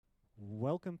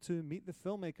Welcome to Meet the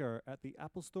Filmmaker at the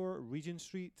Apple Store, Regent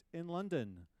Street in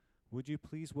London. Would you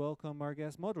please welcome our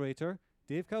guest moderator,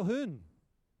 Dave Calhoun.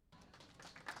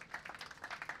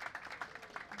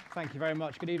 Thank you very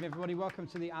much. Good evening, everybody. Welcome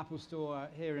to the Apple Store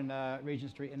here in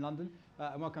Regent Street in London.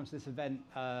 And welcome to this event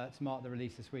to mark the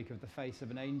release this week of The Face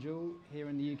of an Angel here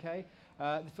in the UK.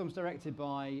 The film's directed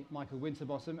by Michael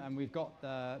Winterbottom, and we've got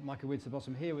Michael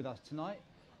Winterbottom here with us tonight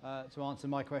to answer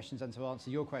my questions and to answer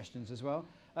your questions as well.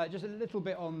 Just a little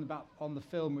bit on the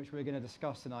film which we're going to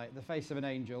discuss tonight, The Face of an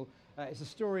Angel. It's a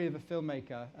story of a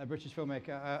filmmaker, a British filmmaker,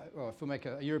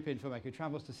 a European filmmaker who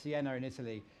travels to Siena in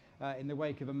Italy in the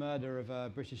wake of a murder of a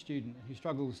British student who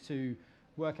struggles to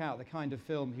work out the kind of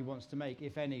film he wants to make,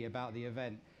 if any, about the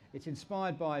event. It's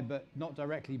inspired by, but not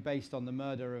directly based on, the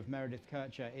murder of Meredith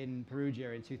Kercher in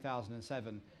Perugia in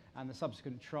 2007 and the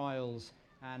subsequent trials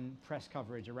and press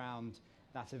coverage around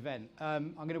that event.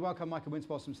 I'm going to welcome Michael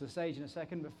Winterbottom to the stage in a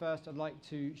second, but first I'd like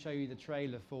to show you the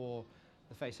trailer for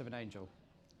The Face of an Angel.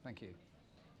 Thank you.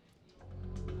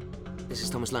 This is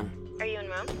Thomas Lang. Are you in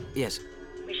Rome? Yes.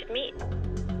 We should meet.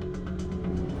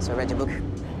 So I read your book.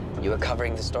 You were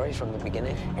covering the story from the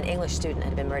beginning? An English student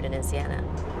had been murdered in Siena.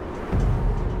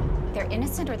 They're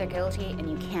innocent or they're guilty, and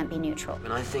you can't be neutral.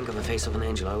 When I think of The Face of an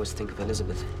Angel, I always think of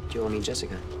Elizabeth. Do you all mean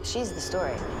Jessica? She's the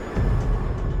story.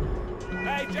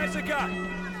 Hey, Jessica!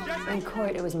 In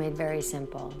court, it was made very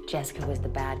simple. Jessica was the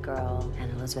bad girl,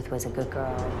 and Elizabeth was a good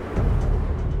girl.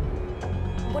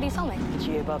 What are you filming? Did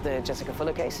you hear about the Jessica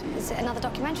Fuller case? Is it another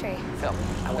documentary? Film.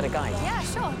 I want a guide. Yeah,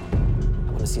 sure. I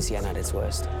want to see Siena at its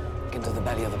worst. Into the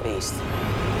belly of the beast.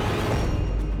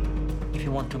 If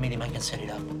you want to meet him, I can set it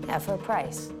up. Yeah, for a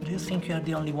price. Do you think you are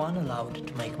the only one allowed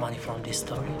to make money from this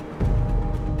story?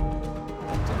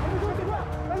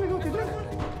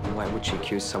 Why would she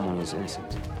accuse someone who's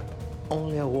innocent?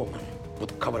 Only a woman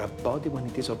would cover a body when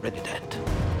it is already dead.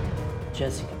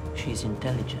 Jessica, she's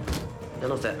intelligent.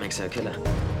 None of that makes her a killer.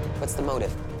 What's the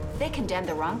motive? They condemn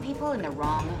the wrong people in the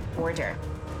wrong order.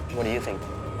 What do you think?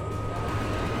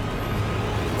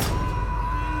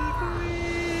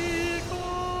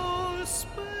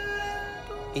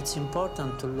 It's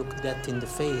important to look death in the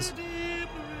face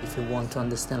if you want to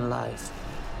understand life.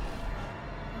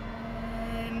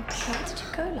 Where did you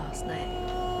go last night?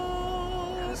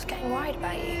 I was getting worried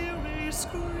about you.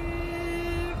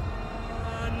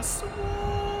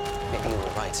 Maybe you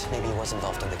were right. Maybe he was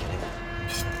involved in the killing.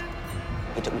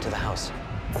 He took me to the house.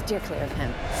 Steer clear of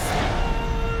him.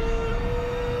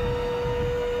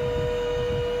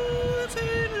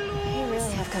 You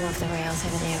really have come off the rails,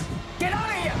 haven't you? Get out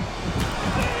of here!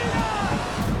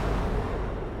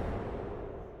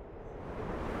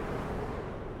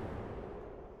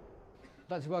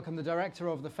 I'd like to welcome the director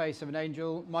of The Face of an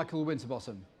Angel, Michael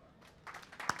Winterbottom.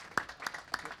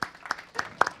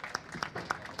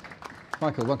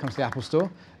 Michael, welcome to the Apple Store,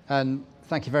 and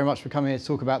thank you very much for coming here to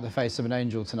talk about The Face of an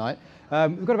Angel tonight.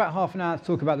 We've got about half an hour to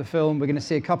talk about the film. We're going to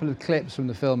see a couple of clips from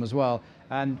the film as well,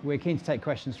 and we're keen to take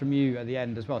questions from you at the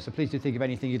end as well, so please do think of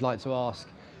anything you'd like to ask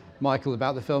Michael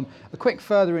about the film. A quick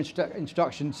further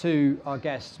introduction to our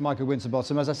guest, Michael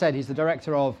Winterbottom. As I said, he's the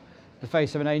director of The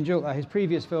Face of an Angel. His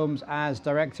previous films as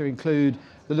director include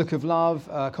The Look of Love,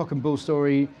 Cock and Bull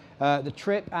Story, The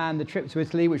Trip, and The Trip to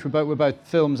Italy, which were both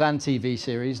films and TV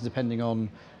series, depending on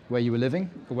where you were living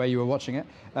or where you were watching it.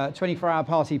 24 Hour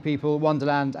Party People,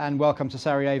 Wonderland, and Welcome to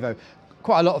Sarajevo.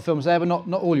 Quite a lot of films there, but not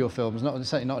all your films.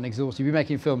 Certainly not an exhaustive. You've been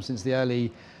making films since the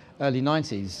early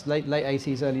 90s, late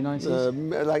 80s, early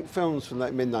 90s. Like films from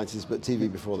like mid 90s, but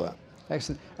TV before that.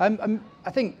 Excellent. I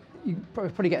think you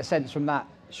probably get a sense from that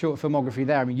short filmography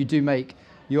there. I mean,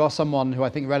 you are someone who I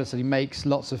think relatively makes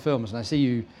lots of films, and I see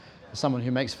you as someone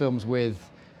who makes films with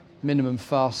minimum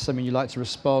fuss. I mean, you like to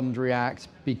respond, react,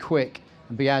 be quick,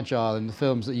 and be agile in the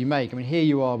films that you make. I mean, here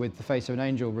you are with The Face of an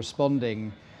Angel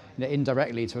responding,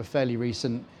 indirectly to a fairly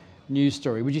recent news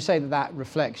story. Would you say that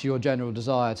reflects your general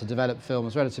desire to develop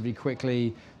films relatively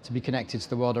quickly, to be connected to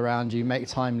the world around you, make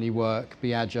timely work,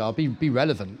 be agile, be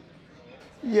relevant?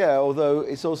 Yeah, although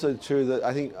it's also true that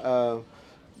I think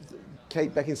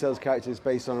Kate Beckinsale's character is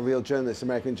based on a real journalist,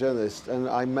 American journalist, and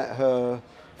I met her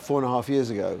 4.5 years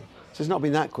ago. So it's not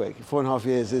been that quick. 4.5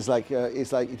 years is like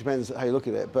it depends how you look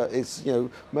at it, but it's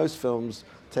most films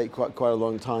take quite a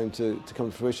long time to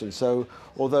come to fruition. So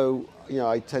although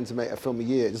I tend to make a film a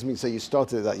year, it doesn't mean to say you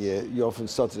started it that year. You often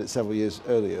started it several years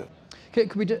earlier.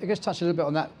 Could we just touch a little bit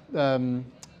on that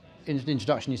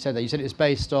introduction you said there? You said it was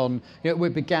based on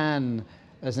it began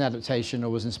as an adaptation or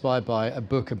was inspired by a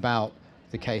book about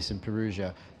the case in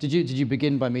Perugia. Did you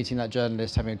begin by meeting that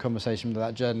journalist, having a conversation with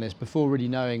that journalist before really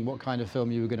knowing what kind of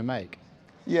film you were going to make?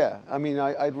 Yeah, I mean,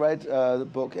 I'd read the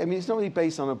book. I mean, it's not really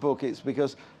based on a book. It's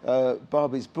because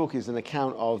Barbie's book is an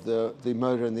account of the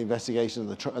murder and the investigation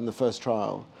and the first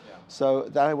trial. Yeah. So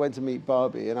then I went to meet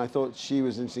Barbie, and I thought she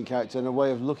was an interesting character and a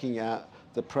way of looking at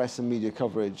the press and media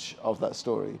coverage of that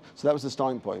story. So that was the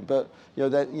starting point. But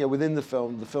within the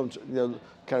film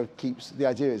kind of keeps, the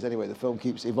idea is anyway, the film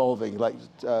keeps evolving. Like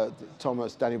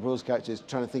Daniel Bruhl's character is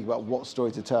trying to think about what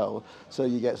story to tell. So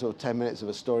you get sort of 10 minutes of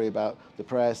a story about the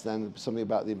press, then something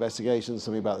about the investigation,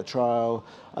 something about the trial,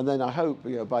 and then I hope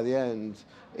by the end,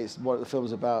 it's what the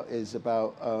film's about is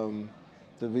about.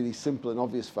 The really simple and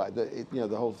obvious fact that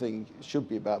the whole thing should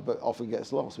be about, but often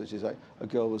gets lost, which is like a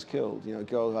girl was killed. A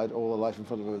girl who had all her life in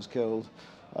front of her was killed.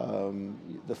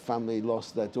 The family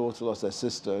lost their daughter, lost their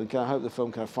sister, and I hope the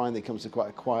film kind of finally comes to quite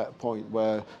a quiet point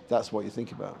where that's what you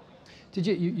think about. Did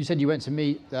you said you went to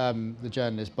meet the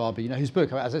journalist Barbie, whose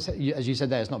book, as you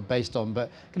said there, it's not based on, but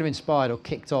kind of inspired or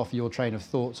kicked off your train of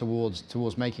thought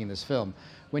towards making this film.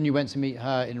 When you went to meet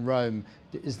her in Rome,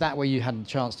 is that where you had a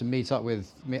chance to meet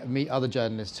other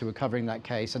journalists who were covering that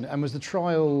case? And was the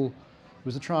trial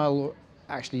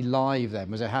actually live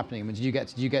then? Was it happening? I mean, did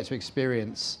you get to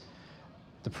experience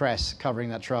the press covering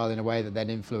that trial in a way that then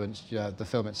influenced the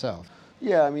film itself?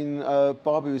 Yeah, I mean,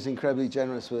 Barbie was incredibly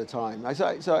generous with her time.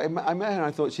 So I met her and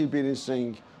I thought she'd be an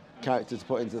interesting character to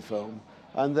put into the film.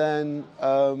 And then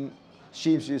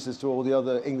she introduced us to all the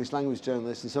other English language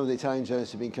journalists and some of the Italian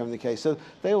journalists who've been covering the case. So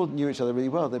they all knew each other really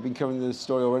well. They've been covering the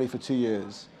story already for 2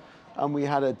 years. And we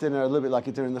had a dinner, a little bit like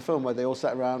a dinner in the film, where they all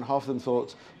sat around. Half of them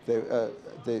thought the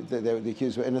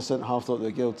accused were innocent, half thought they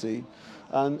were guilty.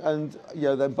 And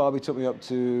then Barbie took me up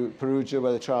to Perugia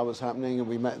where the trial was happening, and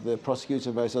we met the prosecutor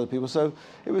and various other people. So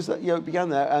it was it began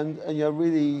there, and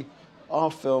really our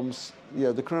films,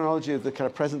 the chronology of the kind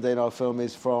of present day in our film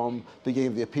is from the beginning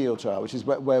of the appeal trial, which is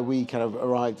where we kind of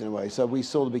arrived in a way. So we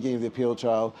saw the beginning of the appeal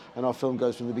trial, and our film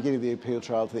goes from the beginning of the appeal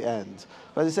trial to the end.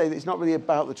 But as I say, it's not really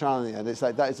about the trial in the end. It's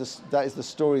like that is the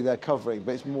story they're covering,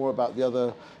 but it's more about the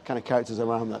other kind of characters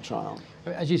around that trial.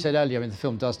 As you said earlier, I mean, the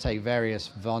film does take various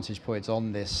vantage points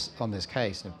on this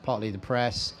case, partly the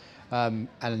press, and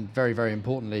very, very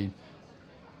importantly,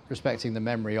 respecting the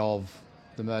memory of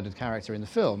the murdered character in the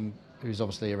film, who's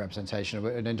obviously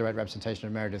an indirect representation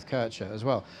of Meredith Kercher as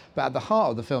well. But at the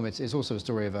heart of the film, it's also a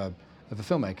story of a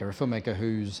filmmaker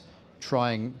who's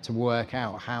trying to work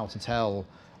out how to tell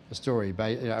a story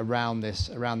around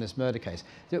this murder case.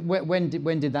 When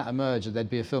did that emerge? That there'd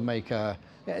be a filmmaker?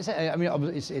 I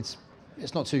mean,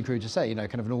 it's not too crude to say,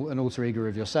 kind of an alter ego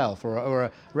of yourself or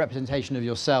a representation of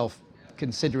yourself,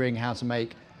 considering how to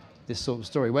make this sort of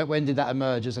story. When did that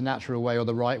emerge as a natural way or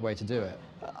the right way to do it?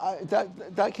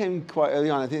 That came quite early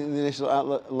on. I think in the initial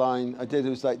outline I did, it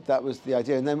was like that was the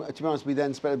idea. And then, to be honest, we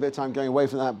then spent a bit of time going away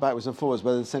from that backwards and forwards,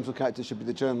 whether the central character should be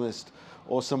the journalist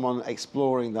or someone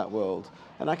exploring that world.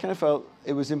 And I kind of felt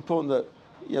it was important that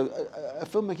a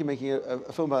filmmaker making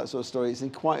a film about that sort of story is in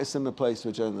quite a similar place to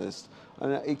a journalist.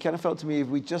 And it kind of felt to me if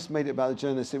we just made it about the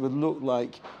journalist, it would look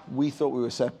like we thought we were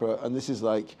separate, and this is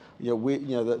like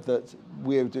that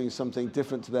we're doing something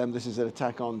different to them. This is an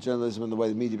attack on journalism and the way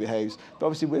the media behaves. But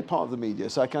obviously we're part of the media,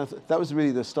 so I kind of that was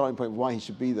really the starting point of why he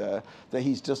should be there. That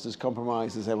he's just as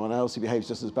compromised as anyone else. He behaves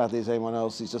just as badly as anyone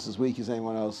else. He's just as weak as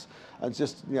anyone else. And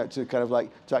just to kind of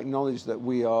like to acknowledge that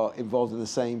we are involved in the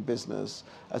same business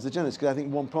as the journalists. Because I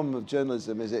think one problem of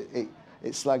journalism is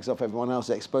it slags off everyone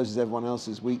else, it exposes everyone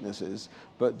else's weaknesses,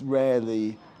 but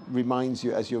rarely reminds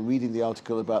you as you're reading the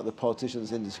article about the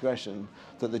politician's indiscretion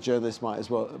that the journalist might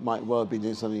well have been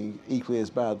doing something equally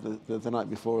as bad the night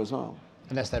before as well.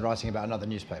 Unless they're writing about another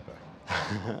newspaper.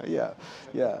 Yeah.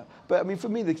 But I mean, for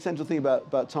me, the central thing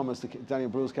about Thomas,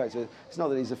 Daniel Bruhl's character, it's not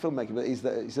that he's a filmmaker, but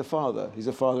he's a father. He's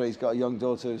a father. He's got a young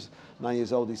daughter who's 9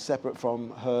 years old. He's separate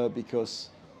from her because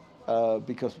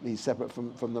he's separate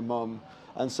from the mum.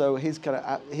 And so his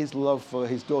love for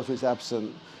his daughter who's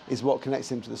absent is what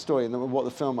connects him to the story. And what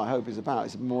the film, I hope, is about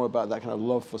is more about that kind of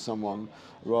love for someone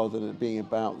rather than it being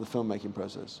about the filmmaking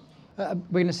process. We're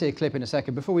going to see a clip in a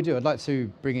second. Before we do, I'd like to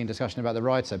bring in discussion about the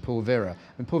writer, Paul Vera.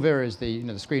 And Paul Vera is the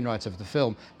screenwriter of the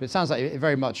film, but it sounds like it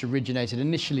very much originated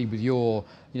initially with your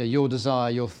desire,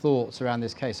 your thoughts around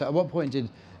this case. So at what point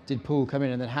did Paul come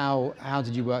in, and then how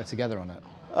did you work together on it?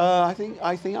 I think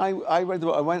I read the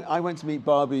book. I went to meet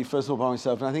Barbie first of all by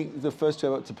myself, and I think the first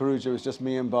trip up to Perugia was just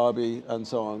me and Barbie and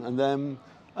so on. And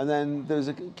then there was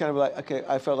a kind of like, okay,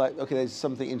 I felt like, okay, there's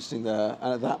something interesting there.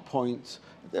 And at that point,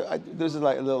 there was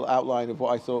like a little outline of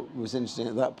what I thought was interesting.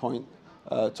 At that point,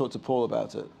 talked to Paul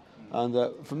about it,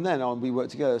 and from then on we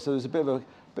worked together. So there was a bit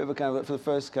of a kind of, for the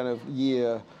first kind of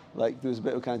year, like there was a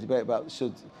bit of a kind of debate about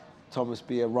should Thomas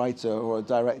be a writer or a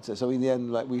director. So in the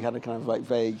end, like, we had a kind of like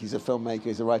vague, he's a filmmaker,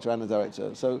 he's a writer and a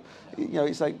director. So,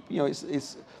 it's like,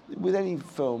 it's with any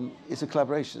film, it's a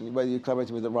collaboration. Whether you're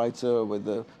collaborating with the writer or with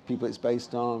the people it's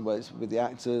based on, whether it's with the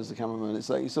actors, the cameraman, it's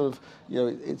like you sort of,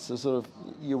 it's a sort of,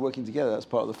 you're working together. That's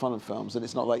part of the fun of films. And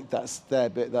it's not like that's their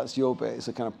bit, that's your bit. It's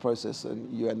a kind of process,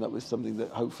 and you end up with something that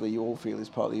hopefully you all feel is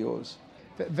part of yours.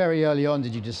 Very early on,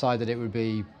 did you decide that it would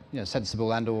be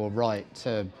sensible and/or right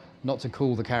to not to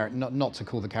call the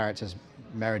characters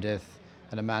Meredith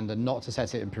and Amanda, not to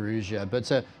set it in Perugia, but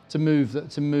to move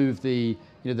the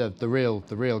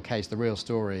real case, the real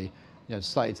story,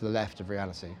 slightly to the left of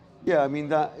reality? Yeah, I mean,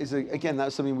 that is, again,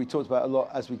 that's something we talked about a lot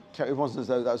as it wasn't as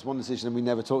though that was one decision and we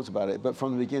never talked about it, but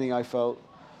from the beginning I felt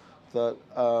that,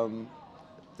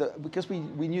 because we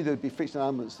knew there would be fictional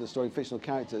elements to the story, fictional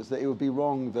characters, that it would be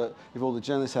wrong that if all the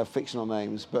journalists have fictional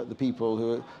names, but the people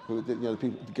the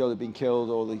girl that had been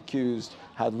killed or the accused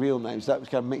had real names, that was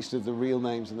kind of mixed of the real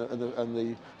names and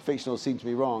the fictional seemed to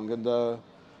be wrong.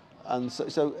 And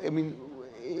so I mean,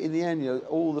 in the end,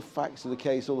 all the facts of the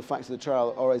case, all the facts of the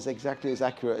trial are exactly as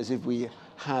accurate as if we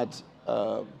had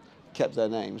kept their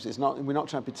names. We're not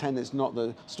trying to pretend it's not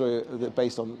the story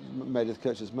based on Meredith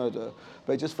Kercher's murder,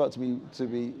 but it just felt to me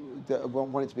that I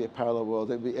wanted it to be a parallel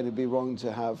world. It'd be wrong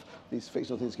to have these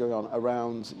fictional things going on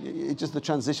around. Just the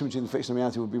transition between the fiction and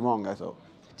reality would be wrong, I thought.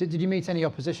 Did you meet any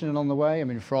opposition along the way? I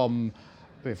mean, from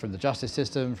the justice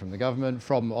system, from the government,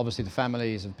 from obviously the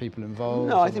families of people involved?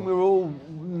 No, I think we were all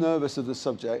nervous of the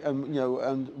subject, and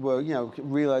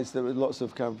realised there were lots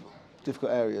of kind of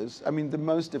difficult areas. I mean, the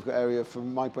most difficult area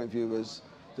from my point of view was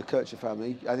the Kercher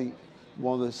family. I think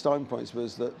one of the starting points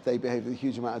was that they behaved with a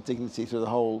huge amount of dignity through the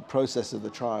whole process of the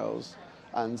trials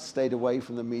and stayed away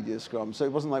from the media scrum. So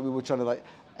it wasn't like we were trying to like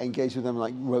engage with them and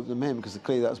like rope them in, because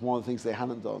clearly that's one of the things they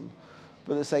hadn't done.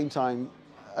 But at the same time,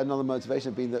 another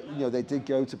motivation had been that they did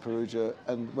go to Perugia,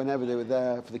 and whenever they were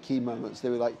there for the key moments, they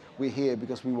were like, we're here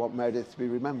because we want Meredith to be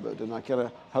remembered. And I kind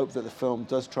of hope that the film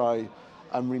does try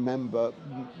and remember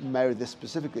Meredith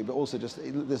specifically, but also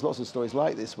there's lots of stories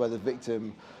like this where the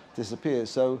victim disappears.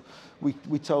 So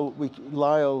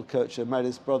Lyle Kercher,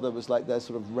 Meredith's brother, was like their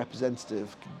sort of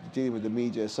representative dealing with the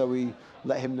media. So we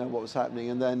let him know what was happening,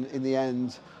 and then in the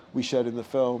end, we showed him the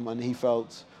film, and he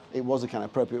felt it was a kind of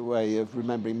appropriate way of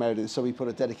remembering Meredith. So we put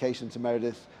a dedication to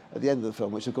Meredith at the end of the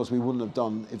film, which of course we wouldn't have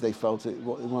done if they felt it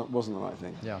wasn't the right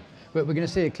thing. Yeah, but we're going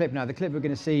to see a clip now. The clip we're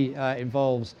going to see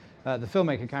involves the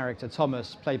filmmaker character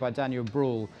Thomas, played by Daniel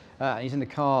Bruhl. He's in the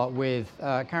car with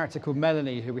a character called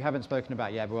Melanie, who we haven't spoken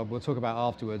about yet, but we'll talk about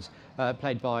afterwards,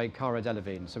 played by Cara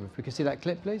Delevingne. So if we could see that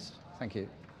clip, please. Thank you.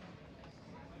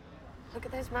 Look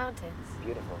at those mountains.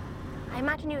 Beautiful. I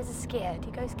imagine you as a skier. Do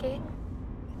you go skiing?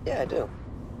 Yeah, I do.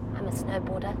 I'm a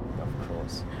snowboarder. Of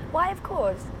course. Why, of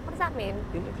course? What does that mean?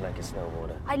 You look like a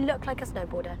snowboarder. I look like a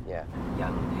snowboarder. Yeah.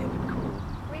 Young, hip, and cool.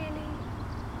 Really?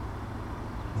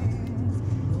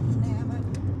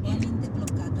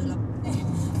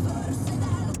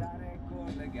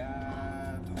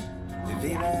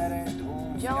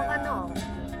 Giovano.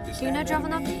 Do you know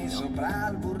Giovanopoulos? Do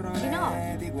you know?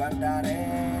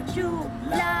 Giù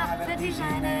la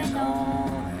vertigine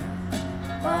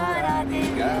ora di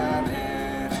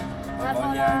cadere, la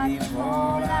voglia di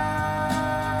volare.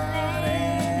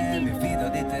 Mi fido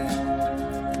di te,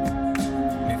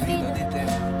 mi fido di te,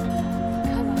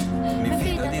 mi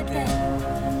fido di te,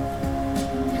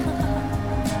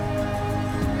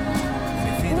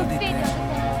 mi fido di te,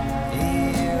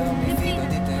 io mi fido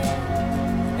di te,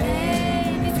 e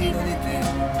mi fido di te,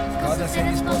 cosa sei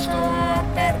disposto a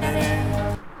perdere?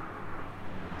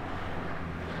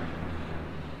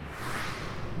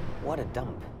 What a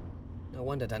dump. No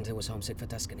wonder Dante was homesick for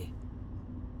Tuscany.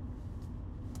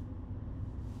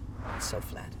 It's so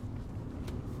flat.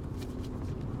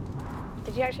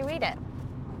 Did you actually read it?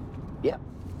 Yeah.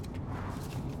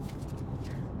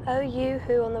 O you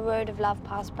who on the road of love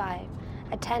pass by,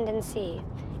 attend and see,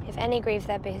 if any grief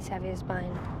there be as heavy as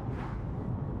mine.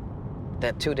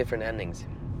 There are two different endings.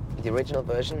 In the original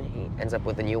version, he ends up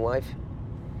with a new wife,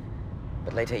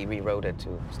 but later he rewrote it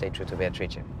to stay true to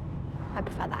Beatrice. I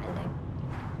prefer that ending.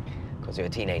 Because you're a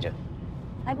teenager.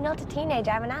 I'm not a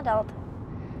teenager, I'm an adult.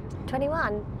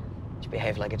 21. You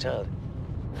behave like a child.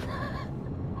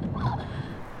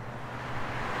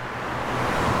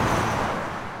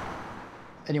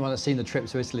 Anyone that's seen The Trip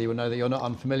to Italy will know that you're not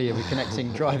unfamiliar with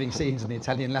connecting driving scenes in the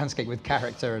Italian landscape with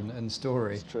character and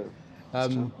story. It's true. Do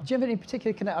you have any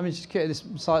particular I mean, just this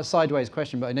sideways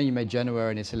question, but I know you made Genoa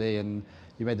in Italy, and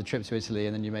you made the trip to Italy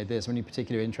and then you made this. Any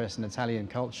particular interest in Italian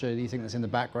culture? Do you think that's in the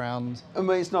background? I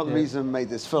mean, it's not the reason I made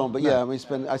this film, but No.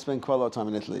 yeah, I spend quite a lot of time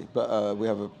in Italy. But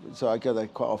so I go there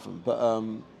quite often.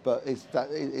 But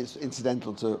it's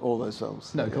incidental to all those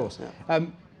films. No, of course. Yeah.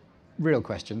 Real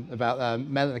question about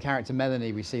the character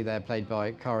Melanie we see there, played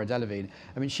by Cara Delevingne.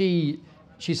 I mean,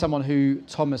 she's someone who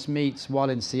Thomas meets while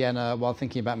in Siena, while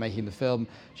thinking about making the film.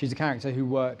 She's a character who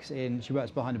works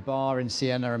behind a bar in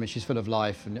Siena. I mean, she's full of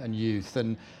life and youth,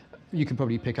 and you can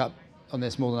probably pick up on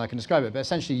this more than I can describe it. But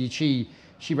essentially, she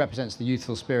represents the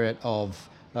youthful spirit of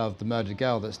the murdered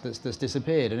girl that's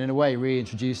disappeared, and in a way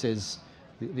reintroduces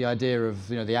the idea of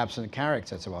the absent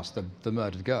character to us, the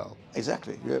murdered girl.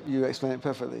 Exactly, you explain it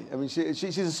perfectly. I mean,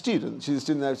 she's a student. She's a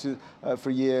student now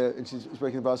for a year, and she's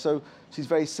working in the bar. So she's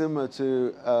very similar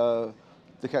to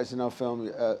the characters in our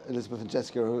film, Elizabeth and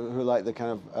Jessica, who are like the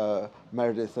kind of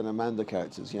Meredith and Amanda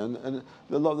characters. And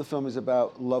a lot of the film is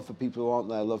about love for people who aren't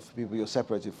there, love for people you're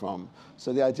separated from.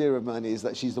 So the idea of Melanie is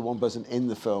that she's the one person in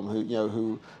the film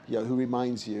who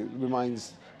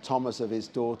reminds Thomas of his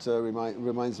daughter,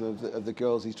 reminds him of the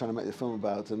girls he's trying to make the film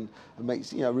about, and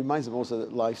reminds him also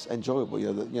that life's enjoyable.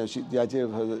 The idea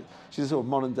of her, that she's a sort of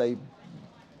modern day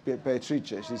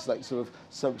Beatrice. She's like sort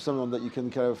of someone that you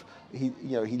can kind of he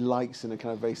likes in a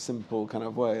kind of very simple kind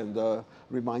of way, and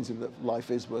reminds him that life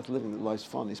is worth living, that life's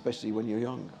fun, especially when you're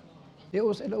young. It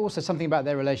also something about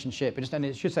their relationship, and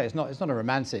it should say it's not a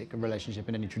romantic relationship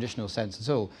in any traditional sense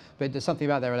at all, but there's something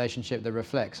about their relationship that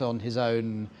reflects on his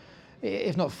own,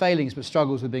 if not failings, but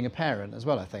struggles with being a parent as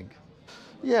well, I think.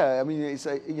 Yeah, I mean, he's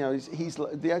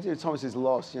the idea of Thomas is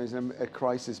lost. He's in a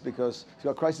crisis because he's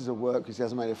got a crisis at work because he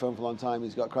hasn't made a film for a long time.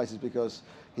 He's got a crisis because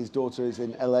his daughter is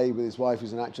in LA with his wife,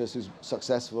 who's an actress who's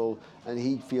successful, and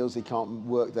he feels he can't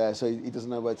work there, so he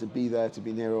doesn't know where to be there, to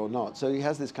be near or not. So he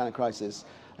has this kind of crisis,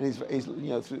 and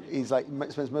he's like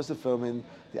spends most of the film in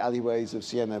the alleyways of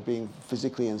Siena, being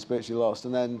physically and spiritually lost.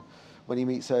 And then when he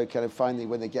meets her, kind of finally,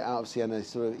 when they get out of Siena,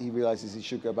 he realizes he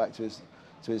should go back to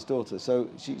his daughter. So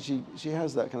she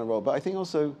has that kind of role. But I think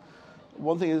also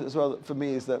one thing as well for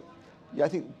me is that I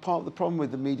think part of the problem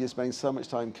with the media spending so much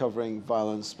time covering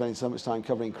violence, spending so much time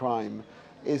covering crime,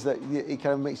 is that it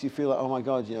kind of makes you feel like, oh my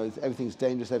God, everything's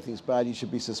dangerous, everything's bad, you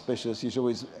should be suspicious, you should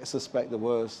always suspect the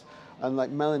worst. And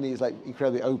like Melanie is like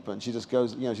incredibly open. She just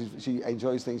goes, she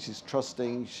enjoys things, she's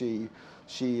trusting, she's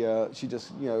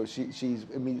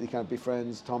immediately kind of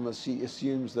befriends Thomas. She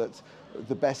assumes that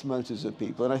the best motives of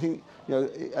people, and I think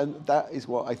and that is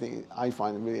what I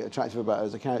find really attractive about her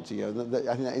as a character. That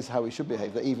I think that is how we should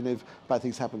behave. That even if bad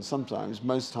things happen, sometimes,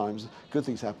 most times, good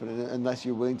things happen. And unless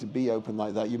you're willing to be open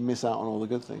like that, you miss out on all the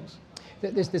good things.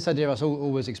 This idea of us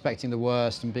always expecting the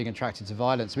worst and being attracted to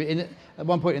violence. I mean, at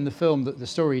one point in the film, the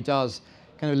story does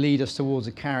kind of lead us towards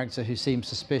a character who seems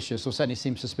suspicious, or certainly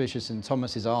seems suspicious in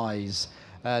Thomas's eyes.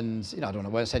 And I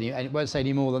don't won't say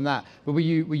any more than that. But were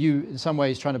you in some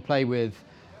ways trying to play with,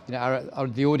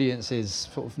 the audience's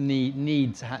sort of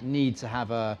need to have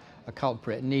a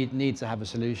culprit, need to have a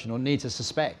solution, or need to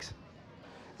suspect?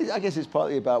 I guess it's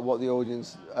partly about what the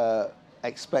audience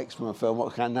expects from a film,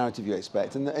 what kind of narrative you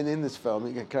expect. And in this film,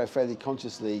 it kind of fairly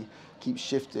consciously keeps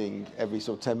shifting every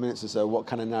sort of 10 minutes or so what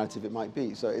kind of narrative it might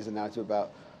be. So it is a narrative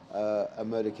about a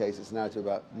murder case, it's a narrative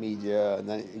about media, and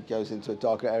then it goes into a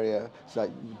darker area. It's like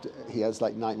he has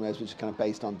like nightmares which are kind of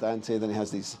based on Dante, then he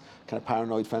has these kind of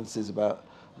paranoid fantasies about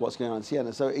what's going on in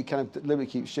Siena. So it kind of deliberately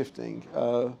keeps shifting.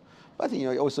 But I think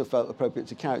it also felt appropriate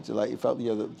to character. Like it felt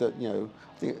that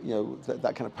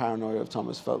kind of paranoia of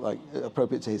Thomas felt like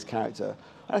appropriate to his character.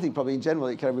 And I think probably in general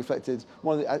it kind of reflected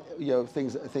one of the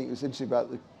things that I think was interesting about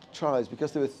the trial is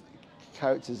because there were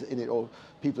characters in it, or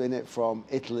people in it from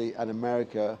Italy and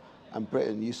America and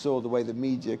Britain, you saw the way the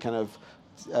media kind of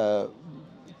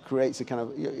creates a kind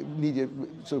of media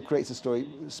sort of creates a story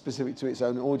specific to its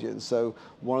own audience. So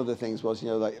one of the things was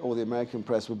like all the American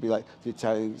press would be like the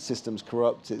Italian system's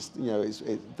corrupt.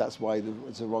 That's why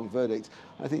it's a wrong verdict.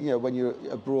 I think when you're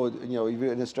abroad,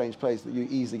 you're in a strange place, that you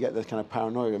easily get that kind of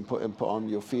paranoia and put on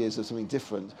your fears of something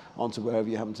different onto wherever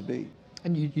you happen to be.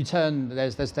 And you turn,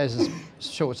 there's a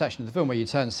short section of the film where you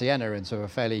turn Siena into a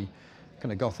fairly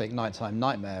kind of gothic nighttime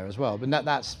nightmare as well. But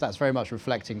that's very much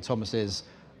reflecting Thomas's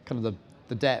kind of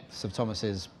the depths of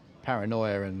Thomas's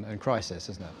paranoia and crisis,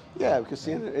 isn't it? Yeah, because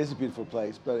Siena is a beautiful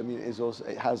place, but I mean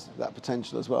it has that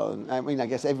potential as well. And I mean I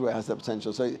guess everywhere has that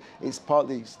potential. So it's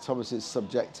partly Thomas's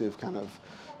subjective kind of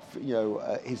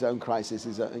his own crisis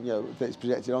is that's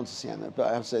projected onto Siena, but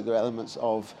I have to say there are elements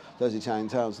of those Italian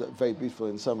towns that are very beautiful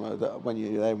in summer that when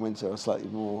you're there in winter are slightly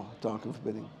more dark and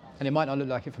forbidding. And it might not look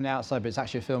like it from the outside, but it's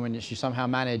actually a film in which you somehow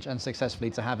manage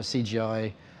unsuccessfully to have a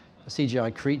CGI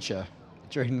creature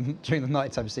during the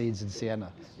nighttime scenes in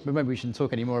Siena. But maybe we shouldn't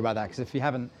talk any more about that, because if you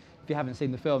haven't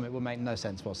seen the film, it will make no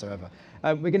sense whatsoever.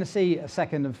 We're going to see a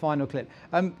second and final clip.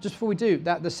 Just before we do,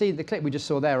 the clip we just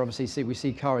saw there, obviously we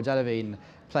see Cara Delevingne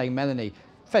playing Melanie.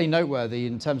 Fairly noteworthy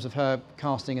in terms of her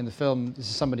casting in the film. This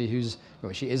is somebody who's,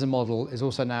 well, she is a model, is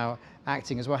also now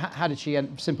acting as well. How did she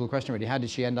simple question really, how did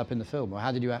she end up in the film, or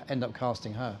how did you end up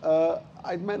casting her?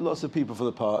 I'd met lots of people for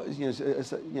the part.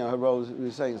 Her role, as we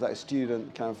were saying, is like a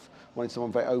student, kind of wanted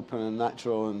someone very open and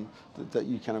natural, and that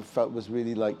you kind of felt was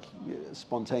really like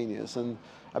spontaneous. And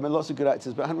I met lots of good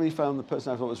actors, but I hadn't really found the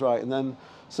person I thought was right. And then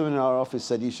someone in our office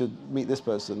said, you should meet this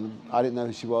person. I didn't know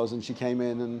who she was, and she came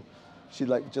in, and she'd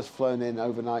like just flown in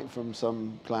overnight from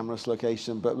some glamorous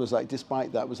location, but was like,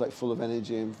 despite that, was like full of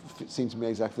energy and seemed to be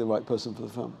exactly the right person for the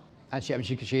film. Actually, I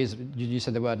mean, she is, you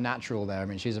said the word natural there. I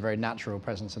mean, she's a very natural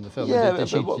presence in the film. Yeah,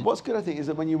 but what's good, I think, is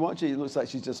that when you watch it, it looks like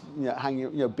she's just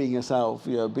hanging, being herself,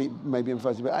 maybe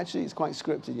emphasizing, but actually it's quite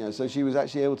scripted, So she was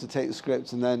actually able to take the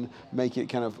script and then make it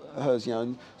kind of hers,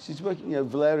 And she's working,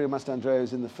 Valerio Mastandrea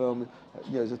is in the film,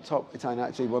 is a top Italian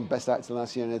actor, he won Best Actor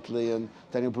last year in Italy, and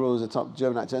Daniel Bruhl is a top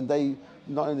German actor, and they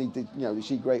not only did is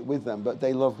she great with them, but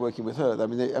they love working with her. I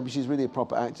mean, she's really a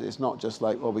proper actor. It's not just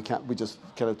like, we just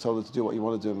kind of told her to do what you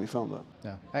want to do and we filmed her.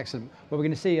 Yeah, excellent. Well, we're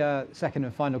going to see a second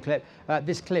and final clip.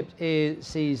 This clip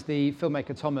sees the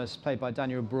filmmaker Thomas, played by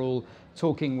Daniel Bruhl,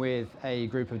 talking with a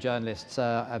group of journalists,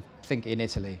 I think in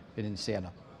Italy, in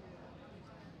Siena.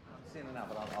 I'm Siena now,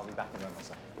 but I'll be back in a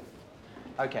moment.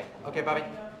 Okay, Bobby.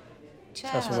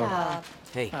 Ciao.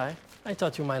 Hey. Hi. I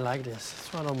thought you might like this.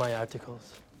 It's one of my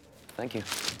articles. Thank you.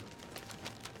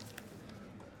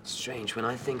 Strange. When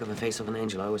I think of The Face of an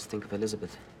Angel, I always think of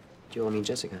Elizabeth. Do you all mean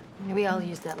Jessica? We all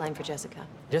use that line for Jessica.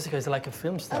 Jessica is like a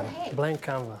film star. Oh, hey. Blank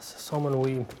canvas. Someone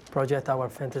we project our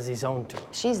fantasies onto.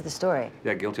 She's the story.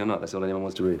 Yeah, guilty or not, that's all anyone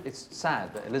wants to read. It's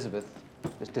sad that Elizabeth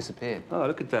just disappeared. Oh,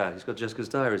 look at that. He's got Jessica's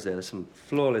diaries there. There's some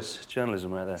flawless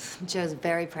journalism right there. Joe's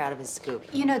very proud of his scoop.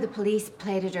 You know, the police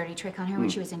played a dirty trick on her when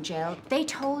she was in jail. They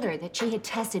told her that she had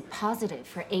tested positive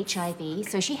for HIV,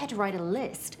 so she had to write a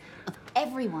list of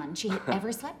everyone she had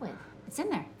ever slept with. It's in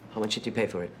there. How much did you pay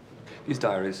for it? These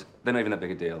diaries, they're not even that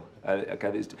big a deal.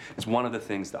 It's one of the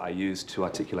things that I use to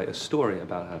articulate a story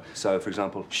about her. So, for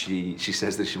example, she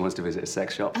says that she wants to visit a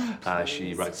sex shop.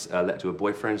 She writes a letter to her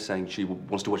boyfriend saying she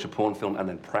wants to watch a porn film and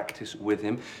then practice with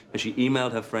him. And she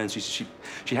emailed her friends.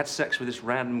 She had sex with this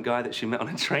random guy that she met on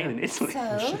a train in Italy.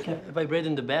 She kept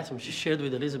vibrating in the bathroom. She shared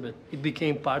with Elizabeth. It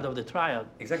became part of the trial.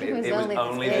 Exactly. It was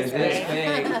only this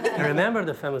thing. I remember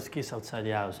the famous kiss outside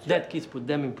the house. That kiss put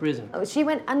them in prison. Oh, she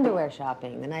went underwear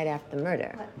shopping the night after the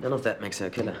murder. None of that makes her a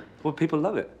killer. Well, people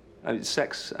love it. I mean,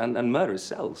 sex and murder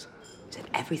sells. Is that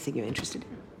everything you're interested in?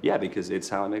 Yeah, because it's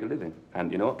how I make a living.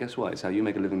 And you know what? Guess what? It's how you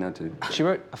make a living now, too. She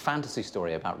wrote a fantasy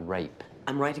story about rape.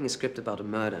 I'm writing a script about a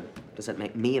murder. Does that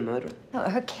make me a murderer? No,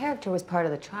 her character was part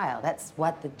of the trial. That's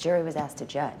what the jury was asked to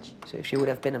judge. So if she would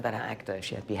have been a better actor, if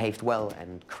she had behaved well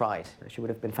and cried, she would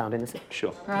have been found innocent?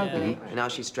 Sure. Probably. And now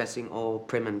she's dressing all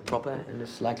prim and proper and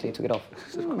is likely to get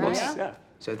off. Of course, yeah.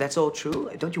 So if that's all true,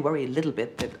 don't you worry a little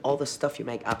bit that all the stuff you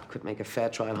make up could make a fair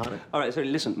trial harder? All right, so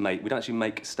listen, mate, we don't actually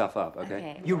make stuff up,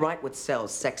 okay? You write what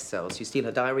sells, sex sells. You steal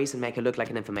her diaries and make her look like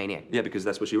an nymphomaniac. Yeah, because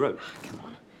that's what she wrote. Come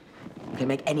on. You can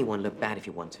make anyone look bad if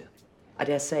you want to. I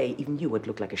dare say, even you would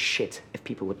look like a shit if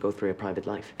people would go through your private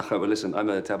life. Oh, well, listen, I'm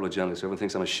a tabloid journalist, so everyone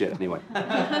thinks I'm a shit anyway.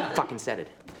 Fucking said it.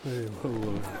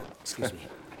 Excuse me.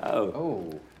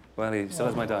 Oh. Well, he still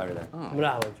has my diary there.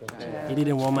 Bravo, Joe. He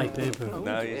didn't want my paper.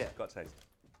 No, he's got taste.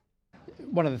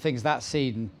 One of the things that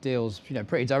scene deals,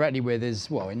 pretty directly with is,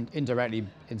 well, indirectly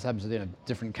in terms of,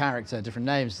 different character, different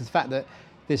names, the fact that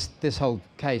this whole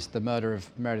case, the murder of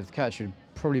Meredith Kercher,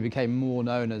 probably became more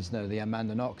known as the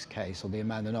Amanda Knox case or the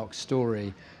Amanda Knox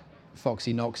story,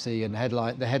 Foxy Knoxy, and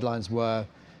the headlines were,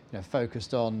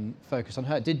 focused on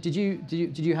her. Did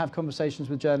you have conversations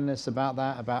with journalists about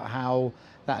that, about how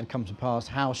that had come to pass,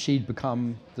 how she'd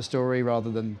become the story rather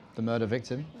than the murder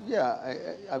victim? Yeah,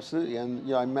 absolutely.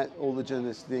 And I met all the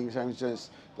journalists, the English language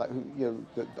journalists, like who,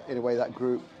 in a way that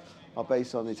group are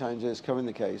based on the Italian journalists covering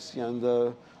the case,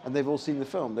 and they've all seen the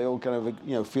film. They all kind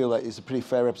of feel like it's a pretty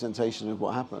fair representation of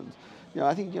what happened.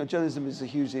 I think journalism is a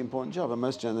hugely important job, and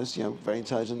most journalists, very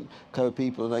intelligent, clever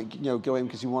people, go in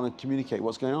because you want to communicate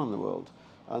what's going on in the world.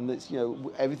 And it's,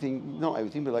 everything, not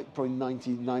everything, but like probably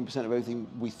 99% of everything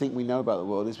we think we know about the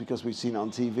world is because we've seen it on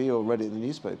TV or read it in the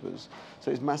newspapers.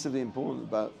 So it's massively important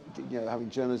about, having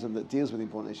journalism that deals with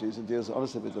important issues and deals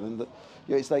honestly with them. And that,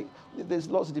 it's like, there's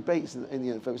lots of debates in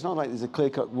the film. It's not like there's a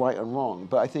clear-cut right and wrong,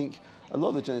 but I think a lot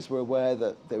of the journalists were aware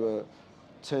that they were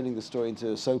turning the story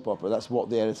into a soap opera. That's what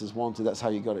the editors wanted. That's how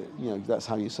you got it. That's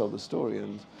how you sold the story.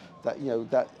 And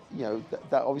that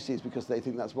obviously is because they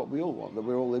think that's what we all want. That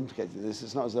we're all implicated in this.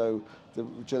 It's not as though the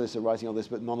journalists are writing all this,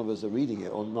 but none of us are reading it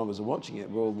or none of us are watching it.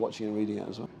 We're all watching and reading it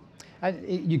as well.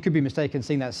 You could be mistaken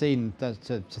seeing that scene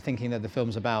to thinking that the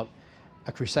film's about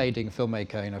a crusading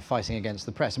filmmaker, fighting against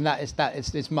the press. I mean,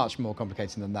 it's much more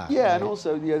complicated than that. Yeah, and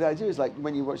also, the idea is like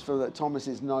when you watch a film that Thomas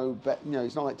is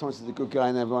it's not like Thomas is the good guy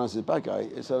and everyone else is the bad guy.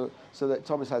 So that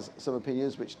Thomas has some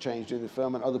opinions which change during the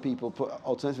film, and other people put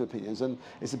alternative opinions, and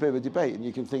it's a bit of a debate. And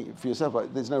you can think for yourself,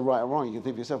 like, there's no right or wrong. You can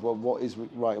think for yourself, well, what is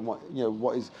right and what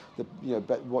is the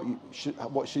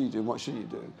what should you do and what shouldn't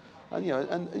you do?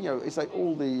 And it's like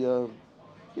all the.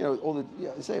 All the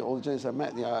journalists I've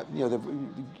met,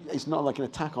 it's not like an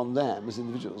attack on them as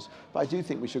individuals, but I do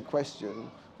think we should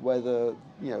question whether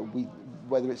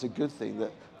it's a good thing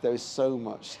that there is so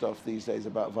much stuff these days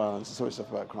about violence and so much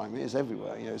stuff about crime. It is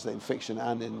everywhere, it's in fiction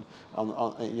and in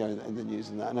the news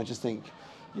and that. And I just think,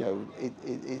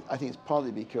 I think it's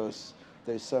partly because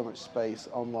there's so much space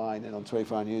online and on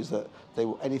 24-hour news that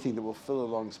anything that will fill a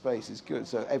long space is good.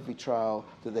 So every trial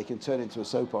that they can turn into a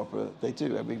soap opera, they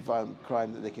do. Every violent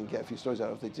crime that they can get a few stories out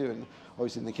of, they do. And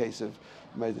obviously in the case of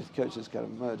Meredith Kercher's kind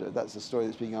of murder, that's a story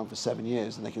that's been going on for 7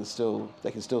 years, and they can still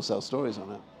sell stories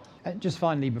on it. Just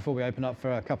finally, before we open up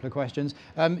for a couple of questions,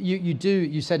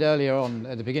 you said earlier on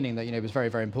at the beginning that it was very,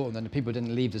 very important that people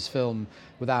didn't leave this film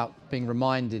without being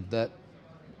reminded that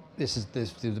this is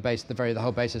the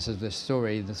whole basis of this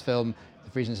story, this film.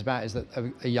 The reason it's about is that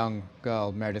a young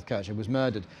girl, Meredith Kercher, was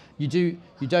murdered. You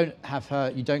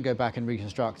don't go back and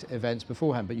reconstruct events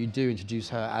beforehand, but you do introduce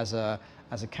her as a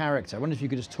character. I wonder if you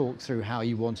could just talk through how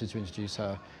you wanted to introduce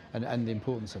her and the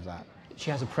importance of that.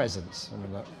 She has a presence.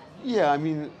 Yeah,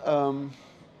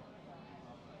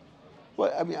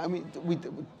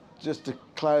 just to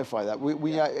clarify that,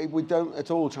 we don't at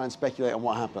all try and speculate on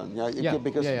what happened.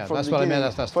 Because from that's the what I meant.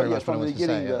 beginning, That's very much what I wanted to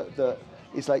say. that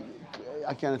it's like,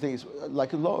 I kind of think it's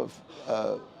like a lot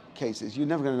of cases, you're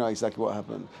never going to know exactly what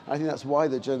happened. And I think that's why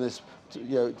the journalists,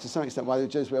 to some extent, why the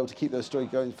journalists were able to keep their story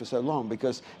going for so long,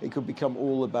 because it could become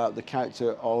all about the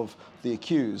character of the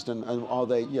accused and are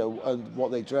they, and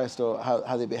what they dressed or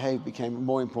how they behaved became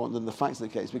more important than the facts of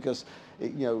the case, because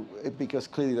because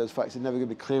clearly those facts are never going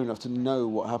to be clear enough to know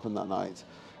what happened that night.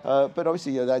 But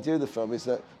obviously, the idea of the film is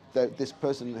that this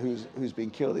person who's been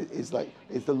killed is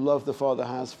the love the father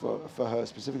has for her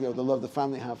specifically, or the love the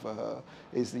family have for her.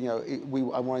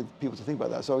 I wanted people to think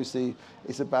about that. So obviously,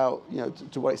 it's about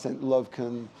to what extent love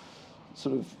can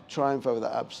sort of triumph over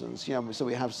that absence. So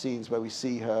we have scenes where we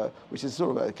see her, which is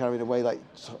sort of kind of in a way like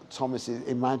Thomas is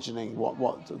imagining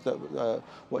what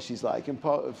she's like, and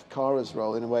part of Cara's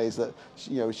role in a way is that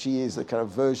she is a kind of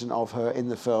version of her in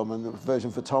the film, and the version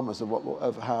for Thomas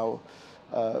of how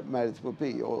Meredith would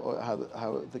be, or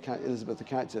how Elizabeth, the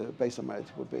character based on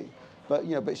Meredith, would be. But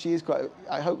but she is quite.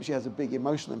 I hope she has a big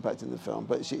emotional impact in the film.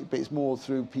 But it's more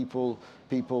through people's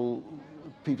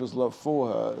love for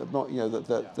her, not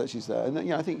that she's there. And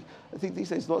I think these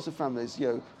days lots of families,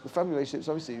 the family relationships,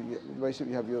 obviously the relationship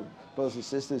you have your brothers and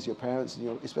sisters, your parents,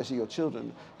 and especially your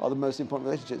children are the most important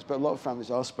relationships. But a lot of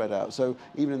families are spread out. So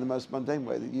even in the most mundane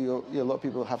way, that a lot of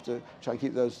people have to try and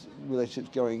keep those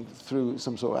relationships going through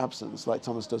some sort of absence, like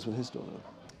Thomas does with his daughter.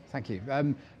 Thank you.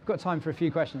 We've got time for a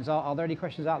few questions. Are there any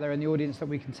questions out there in the audience that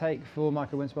we can take for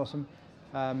Michael Winsbottom?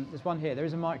 There's one here. There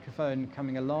is a microphone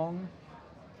coming along.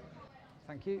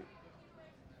 Thank you.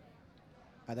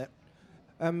 Hi there.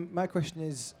 My question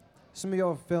is, some of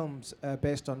your films are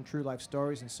based on true life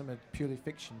stories and some are purely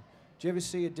fiction. Do you ever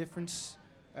see a difference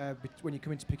when you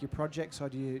come in to pick your projects, or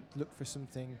do you look for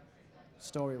something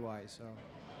story-wise?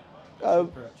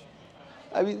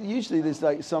 Usually there's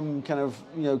like some kind of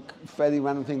fairly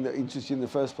random thing that interests you in the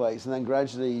first place, and then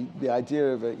gradually the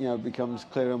idea of it becomes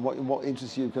clearer, and what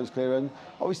interests you becomes clearer. And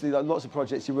obviously, like, lots of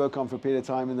projects you work on for a period of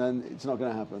time, and then it's not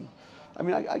going to happen. I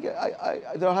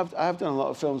have done a lot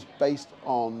of films based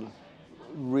on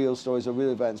real stories or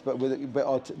real events, but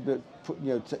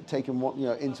taken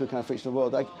into a kind of fictional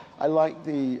world. I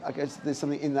guess there's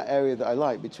something in that area that I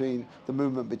like, between the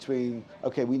movement between,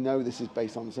 okay, we know this is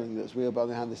based on something that's real, but on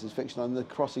the other hand, this is fictional, and the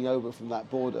crossing over from that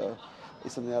border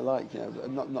is something I like. I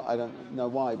don't know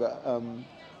why, but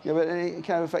but it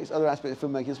kind of affects other aspects of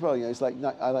filmmaking as well. It's like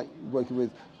I like working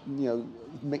with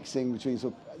mixing between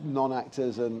sort of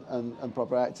non-actors and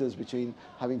proper actors, between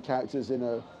having characters in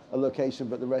a a location,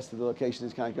 but the rest of the location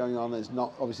is kind of going on. It's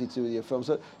not obviously to do with your film.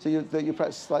 So you're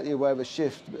perhaps slightly aware of a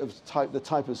shift of the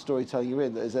type of storytelling you're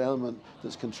in. There's an element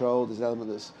that's controlled, there's an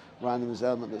element that's random, there's an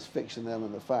element that's fiction, an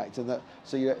element of fact, and that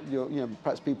so you're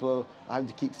perhaps people are having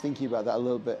to keep thinking about that a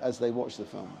little bit as they watch the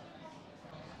film.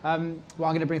 Well, I'm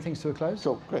going to bring things to a close.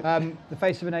 Cool, great. The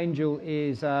Face of an Angel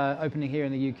is opening here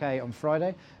in the UK on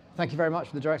Friday. Thank you very much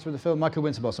for the director of the film, Michael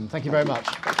Winterbottom. Thank you very much.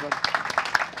 Thanks,